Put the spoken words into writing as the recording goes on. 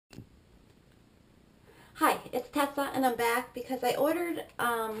Tessa, and I'm back because I ordered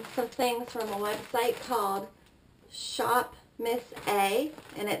some things from a website called Shop MISSA,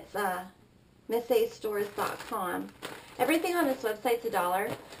 and it's MISSAstores.com. Everything on this website's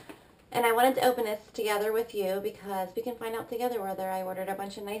 $1, and I wanted to open this together with you because we can find out together whether I ordered a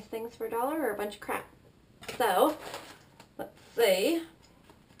bunch of nice things for $1 or a bunch of crap. So, let's see.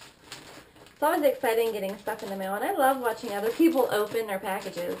 It's always exciting getting stuff in the mail, and I love watching other people open their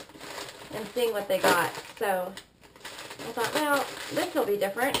packages and seeing what they got. So I thought, well, this will be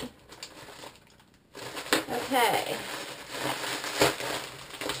different. Okay.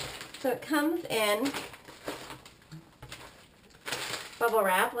 So it comes in bubble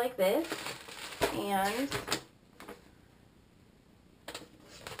wrap like this, and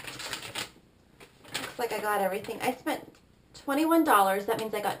looks like I got everything. I spent $21. That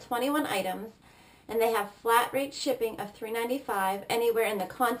means I got 21 items. And they have flat rate shipping of $3.95 anywhere in the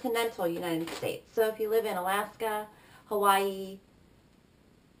continental United States. So if you live in Alaska, Hawaii,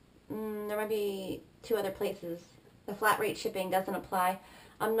 there might be 2 other places. The flat rate shipping doesn't apply.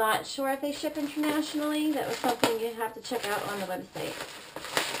 I'm not sure if they ship internationally. That was something you have to check out on the website.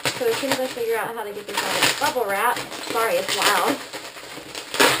 So as soon as I figure out how to get this out of the bubble wrap, sorry it's loud.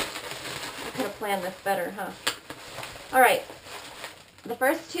 I could have planned this better, huh? All right. The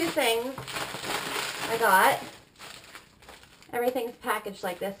first 2 things I got, everything's packaged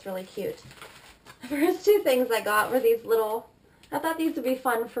like this, really cute. The first 2 things I got were these little, I thought these would be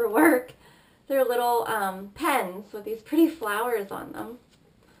fun for work. They're little pens with these pretty flowers on them.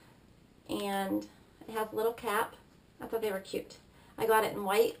 And it has a little cap. I thought they were cute. I got it in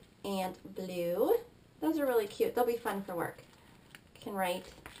white and blue. Those are really cute. They'll be fun for work. You can write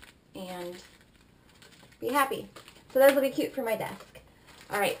and be happy. So those will be cute for my desk.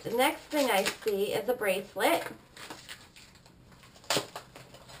 Alright, the next thing I see is a bracelet.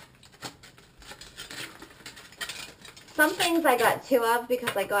 Some things I got 2 of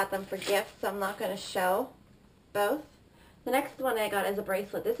because I got them for gifts, so I'm not going to show both. The next one I got is a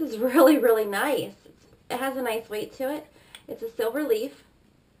bracelet. This is really, really nice. It has a nice weight to it. It's a silver leaf,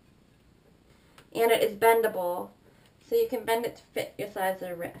 and it is bendable, so you can bend it to fit your size of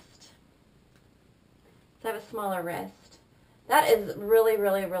the wrist. So I have a smaller wrist. That is really,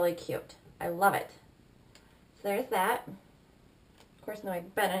 really, really cute. I love it. So there's that. Of course, now I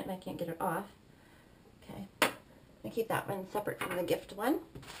bent it and I can't get it off. Okay. I keep that one separate from the gift one.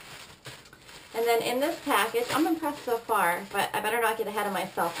 And then in this package, I'm impressed so far, but I better not get ahead of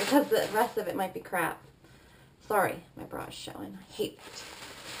myself because the rest of it might be crap. Sorry, my bra is showing. I hate it.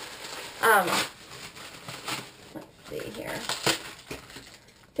 Let's see here.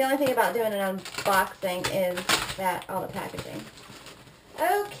 The only thing about doing an unboxing is that all the packaging.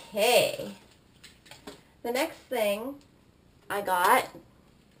 Okay. The next thing I got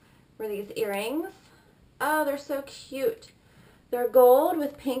were these earrings. Oh, they're so cute. They're gold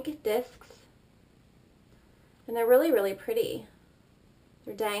with pink discs. And they're really, really pretty.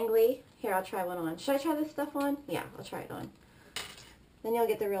 They're dangly. Here, I'll try one on. Should I try this stuff on? Yeah, I'll try it on. Then you'll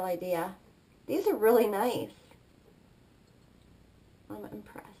get the real idea. These are really nice. I'm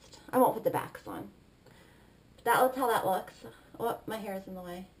impressed. I won't put the backs on. That's how that looks. Oh, my hair is in the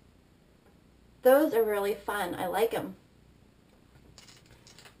way. Those are really fun. I like them.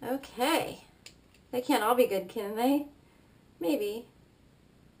 Okay. They can't all be good, can they? Maybe.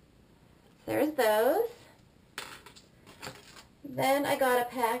 There's those. Then I got a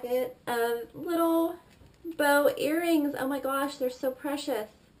packet of little bow earrings. Oh my gosh, they're so precious.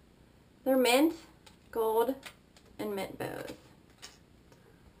 They're mint, gold, and mint bows.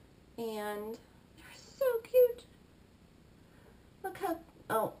 And they're so cute. Look how,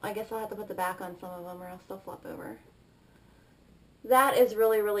 oh, I guess I'll have to put the back on some of them or else they'll flop over. That is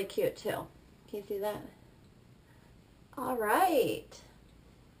really, really cute too. Can you see that? All right.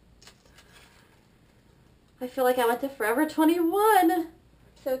 I feel like I went to Forever 21.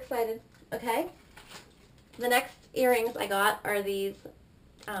 So excited. Okay. The next earrings I got are these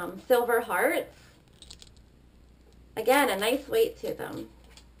silver hearts. Again, a nice weight to them.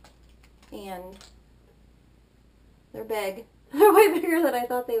 And they're big. They're way bigger than I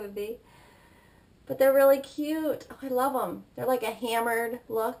thought they would be. But they're really cute. Oh, I love them. They're like a hammered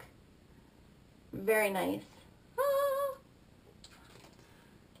look. Very nice. Ah.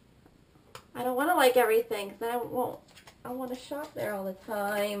 I don't want to like everything because then I want to shop there all the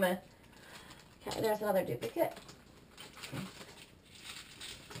time. Okay, there's another duplicate.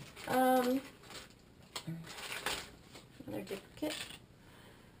 Another duplicate.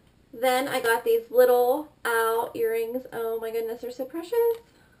 Then I got these little owl earrings. Oh my goodness, they're so precious.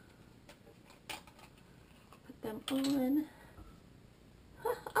 Put them on.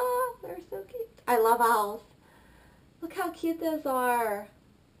 Oh, they're so cute. I love owls. Look how cute those are.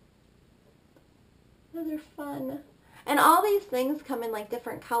 Those are fun. And all these things come in like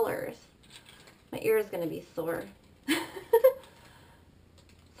different colors. My ear is going to be sore.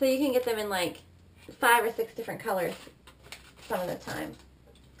 So you can get them in like 5 or 6 different colors some of the time.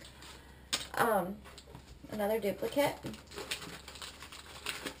 Another duplicate.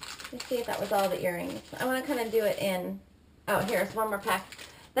 Let's see if that was all the earrings. I want to kind of do it in, oh, here's one more pack.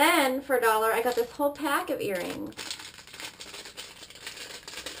 Then for $1, I got this whole pack of earrings.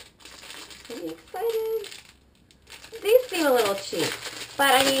 Pretty excited. These seem a little cheap,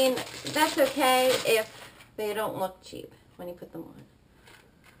 but I mean, that's okay if they don't look cheap when you put them on.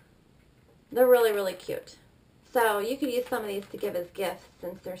 They're really, really cute. So you could use some of these to give as gifts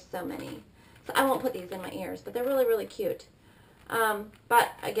since there's so many. So I won't put these in my ears, but they're really, really cute.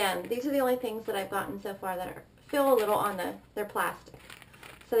 But again, these are the only things that I've gotten so far that feel a little on they're plastic.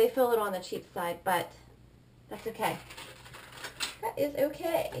 So they feel a little on the cheap side, but that's okay. That is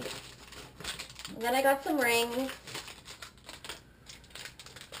okay. And then I got some rings.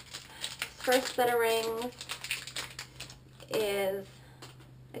 First set of rings is,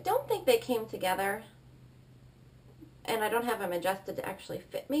 I don't think they came together, and I don't have them adjusted to actually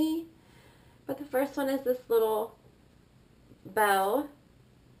fit me. But the first one is this little bow,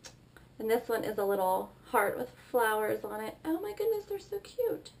 and this one is a little heart with flowers on it. Oh my goodness, they're so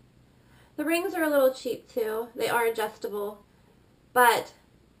cute. The rings are a little cheap too. They are adjustable, but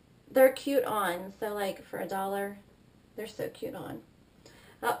they're cute on. So like for $1, they're so cute on.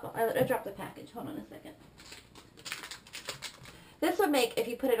 Oh, I dropped the package. Hold on a second. This would make, if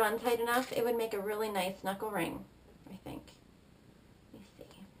you put it on tight enough, it would make a really nice knuckle ring, I think. Let me see.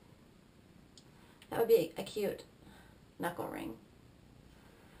 That would be a cute knuckle ring.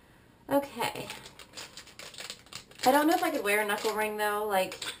 Okay. I don't know if I could wear a knuckle ring though,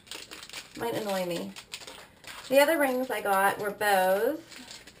 like, might annoy me. The other rings I got were bows.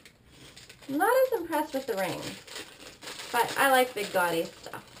 I'm not as impressed with the rings, but I like big gaudy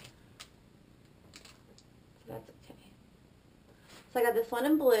stuff. So that's okay. So I got this one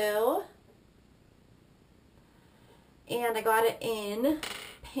in blue, and I got it in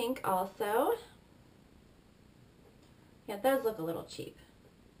pink also. Yeah, those look a little cheap.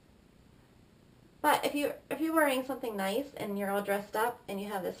 But if you're wearing something nice and you're all dressed up and you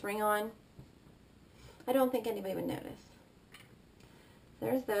have this ring on, I don't think anybody would notice.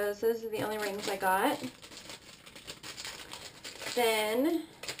 There's those. Those are the only rings I got. Then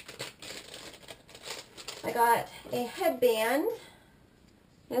I got a headband.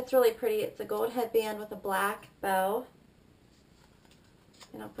 It's really pretty. It's a gold headband with a black bow.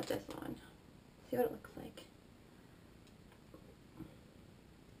 And I'll put this on. See what it looks like.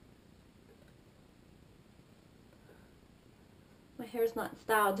 My hair's not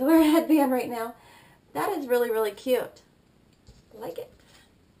styled to wear a headband right now. That is really, really cute. I like it.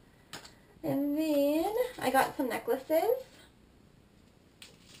 And then I got some necklaces.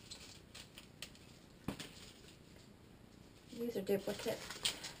 These are duplicates.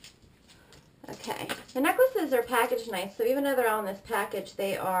 Okay. The necklaces are packaged nice, so even though they're on this package,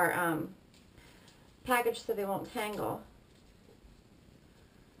 they are packaged so they won't tangle.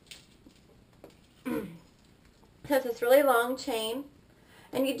 So it's this really long chain,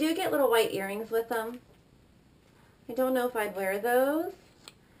 and you do get little white earrings with them. I don't know if I'd wear those,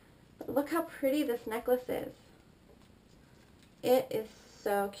 but look how pretty this necklace is. It is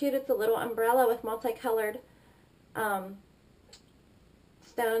so cute. It's a little umbrella with multicolored stones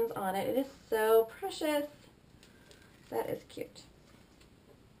on it. It is so precious. That is cute.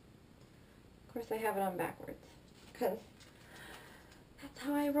 Of course, I have it on backwards because that's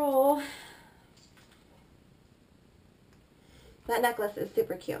how I roll. That necklace is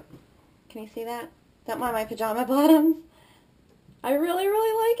super cute. Can you see that? Don't mind my pajama bottoms. I really,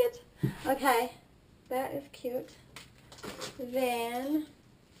 really like it. Okay, that is cute. Then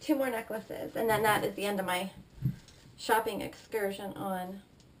 2 more necklaces, and then that is the end of my shopping excursion on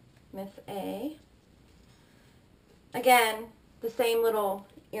MISSA. Again, the same little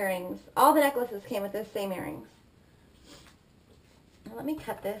earrings. All the necklaces came with those same earrings. Now let me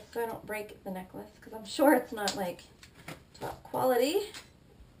cut this so I don't break the necklace, because I'm sure it's not like top quality.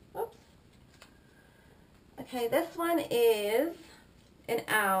 Whoops. Okay, this one is an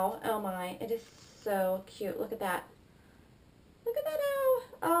owl. Oh my, it is so cute. Look at that. Look at that owl.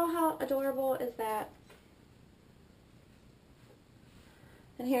 Oh, how adorable is that?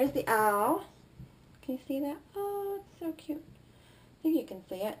 And here's the owl. Can you see that? Oh, it's so cute. I think you can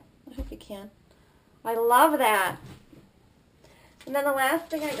see it. I hope you can. I love that. And then the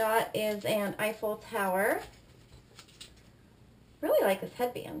last thing I got is an Eiffel Tower. Really like this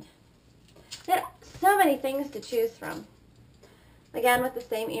headband. It So many things to choose from. Again, with the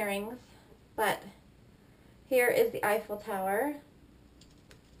same earrings, but here is the Eiffel Tower,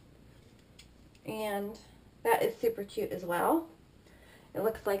 and that is super cute as well. It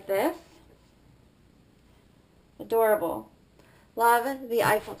looks like this. Adorable. Love the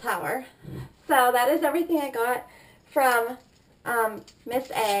Eiffel Tower. So that is everything I got from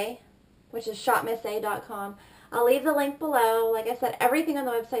MISSA, which is shopmissa.com. I'll leave the link below. Like I said, everything on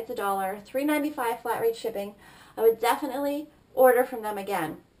the website's $1, $3.95 flat rate shipping. I would definitely order from them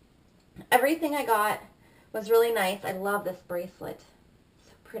again. Everything I got was really nice. I love this bracelet.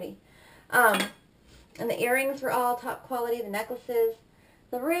 So pretty. And the earrings were all top quality. The necklaces,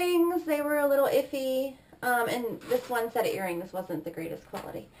 the rings, they were a little iffy. And this one set of earrings wasn't the greatest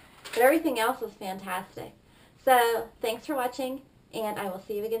quality. But everything else was fantastic. So thanks for watching, and I will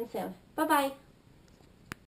see you again soon. Bye-bye.